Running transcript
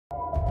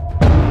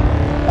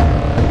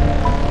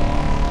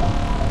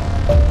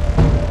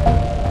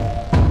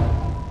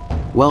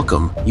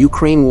Welcome,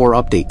 Ukraine war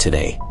update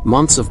today.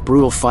 Months of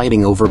brutal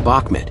fighting over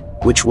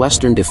Bakhmut, which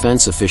Western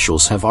defense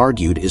officials have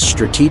argued is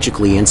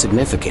strategically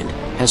insignificant,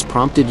 has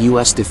prompted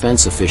U.S.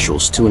 defense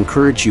officials to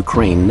encourage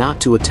Ukraine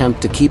not to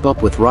attempt to keep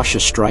up with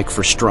Russia's strike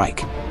for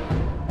strike.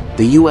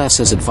 The U.S.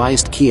 has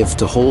advised Kiev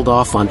to hold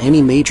off on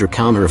any major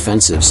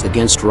counteroffensives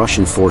against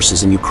Russian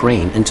forces in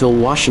Ukraine until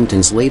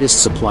Washington's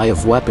latest supply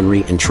of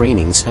weaponry and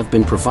trainings have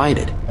been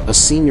provided, a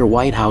senior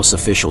White House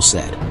official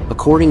said,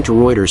 according to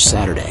Reuters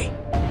Saturday.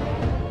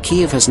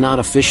 Kiev has not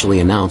officially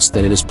announced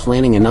that it is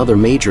planning another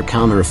major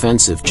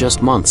counteroffensive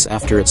just months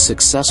after it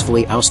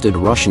successfully ousted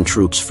Russian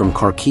troops from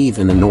Kharkiv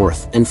in the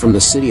north and from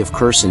the city of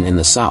Kherson in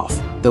the south,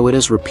 though it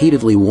has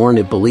repeatedly warned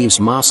it believes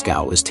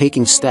Moscow is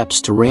taking steps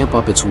to ramp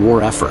up its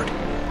war effort.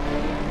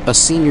 A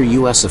senior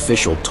U.S.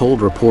 official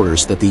told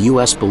reporters that the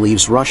U.S.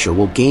 believes Russia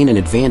will gain an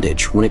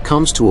advantage when it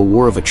comes to a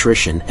war of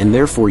attrition and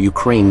therefore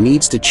Ukraine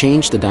needs to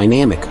change the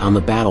dynamic on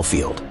the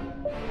battlefield.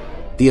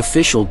 The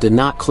official did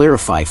not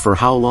clarify for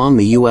how long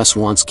the U.S.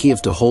 wants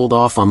Kiev to hold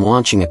off on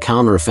launching a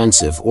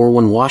counteroffensive or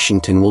when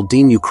Washington will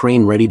deem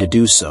Ukraine ready to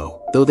do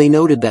so, though they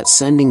noted that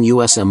sending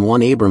U.S.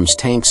 M1 Abrams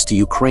tanks to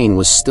Ukraine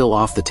was still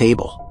off the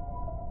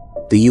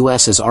table. The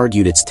U.S. has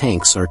argued its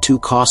tanks are too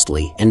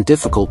costly and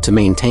difficult to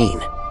maintain.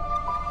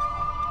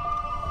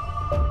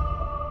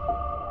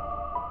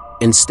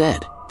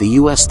 Instead, the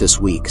U.S. this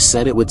week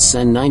said it would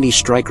send 90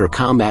 Stryker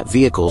combat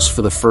vehicles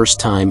for the first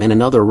time and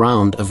another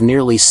round of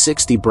nearly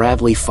 60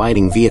 Bradley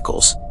fighting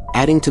vehicles,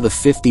 adding to the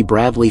 50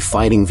 Bradley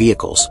fighting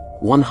vehicles,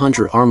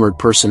 100 armored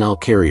personnel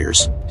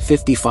carriers,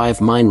 55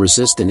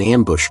 mine-resistant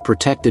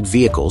ambush-protected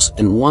vehicles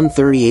and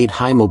 138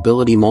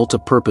 high-mobility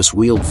multi-purpose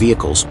wheeled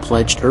vehicles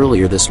pledged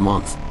earlier this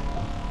month.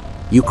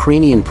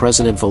 Ukrainian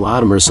President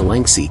Volodymyr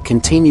Zelensky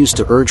continues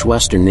to urge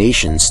Western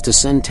nations to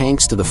send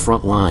tanks to the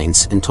front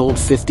lines and told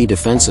 50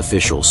 defense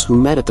officials who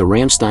met at the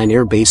Ramstein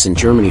air base in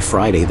Germany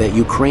Friday that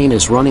Ukraine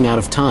is running out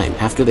of time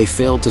after they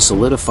failed to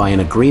solidify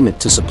an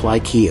agreement to supply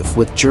Kiev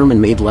with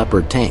German-made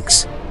Leopard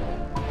tanks.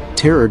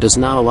 Terror does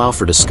not allow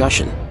for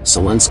discussion,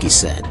 Zelensky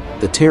said.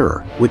 The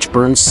terror, which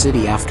burns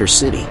city after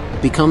city,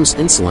 becomes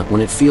insolent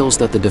when it feels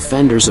that the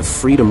defenders of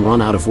freedom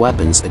run out of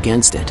weapons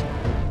against it.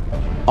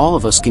 All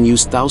of us can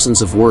use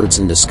thousands of words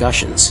in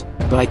discussions,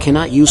 but I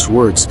cannot use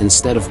words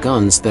instead of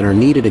guns that are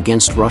needed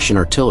against Russian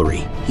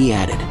artillery, he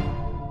added.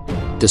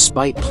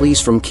 Despite pleas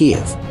from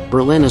Kiev,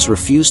 Berlin has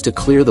refused to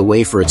clear the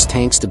way for its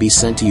tanks to be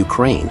sent to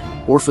Ukraine,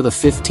 or for the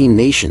 15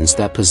 nations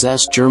that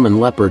possess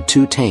German Leopard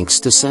 2 tanks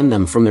to send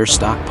them from their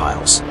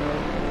stockpiles.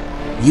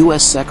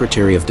 U.S.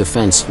 Secretary of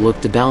Defense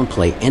looked to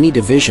downplay any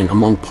division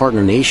among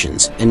partner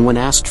nations, and when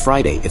asked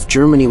Friday if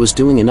Germany was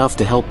doing enough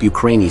to help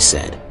Ukraine, he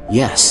said,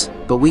 "Yes,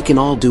 but we can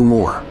all do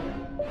more.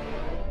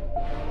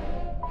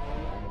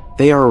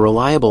 They are a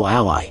reliable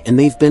ally and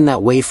they've been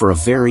that way for a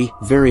very,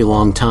 very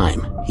long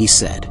time," he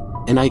said,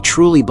 "and I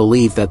truly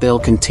believe that they'll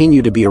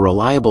continue to be a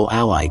reliable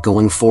ally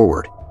going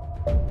forward."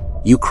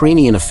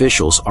 Ukrainian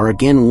officials are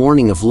again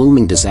warning of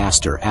looming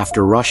disaster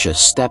after Russia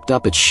stepped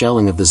up its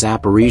shelling of the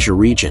Zaporizhzhia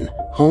region,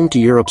 home to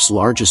Europe's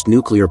largest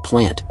nuclear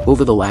plant,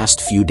 over the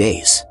last few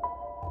days.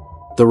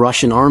 The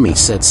Russian army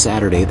said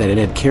Saturday that it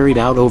had carried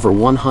out over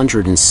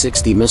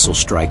 160 missile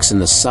strikes in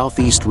the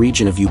southeast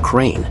region of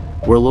Ukraine,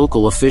 where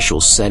local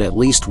officials said at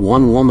least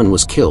one woman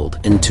was killed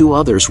and 2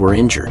 others were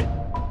injured.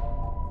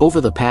 Over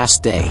the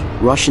past day,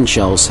 Russian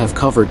shells have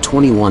covered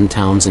 21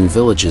 towns and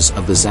villages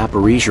of the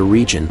Zaporizhzhia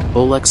region,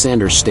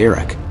 Oleksandr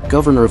Starik,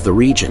 governor of the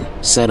region,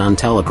 said on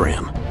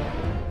Telegram.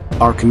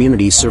 Our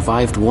community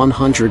survived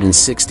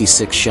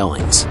 166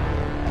 shellings.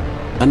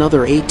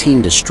 Another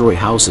 18 destroyed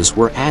houses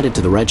were added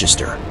to the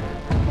register.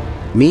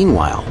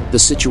 Meanwhile, the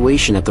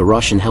situation at the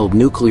Russian-held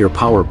nuclear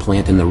power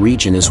plant in the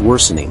region is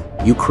worsening,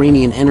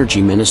 Ukrainian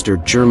Energy Minister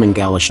German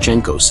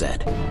Galashchenko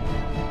said.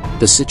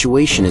 The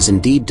situation is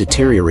indeed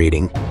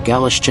deteriorating,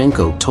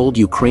 Galashchenko told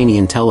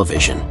Ukrainian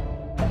television.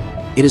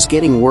 It is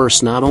getting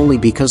worse not only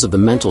because of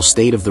the mental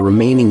state of the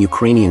remaining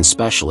Ukrainian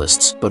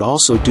specialists but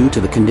also due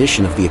to the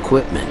condition of the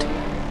equipment.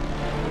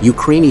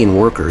 Ukrainian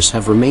workers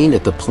have remained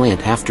at the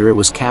plant after it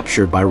was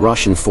captured by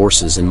Russian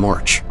forces in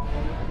March.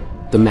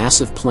 The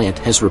massive plant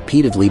has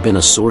repeatedly been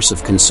a source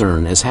of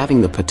concern as having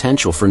the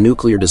potential for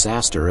nuclear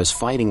disaster as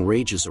fighting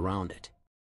rages around it.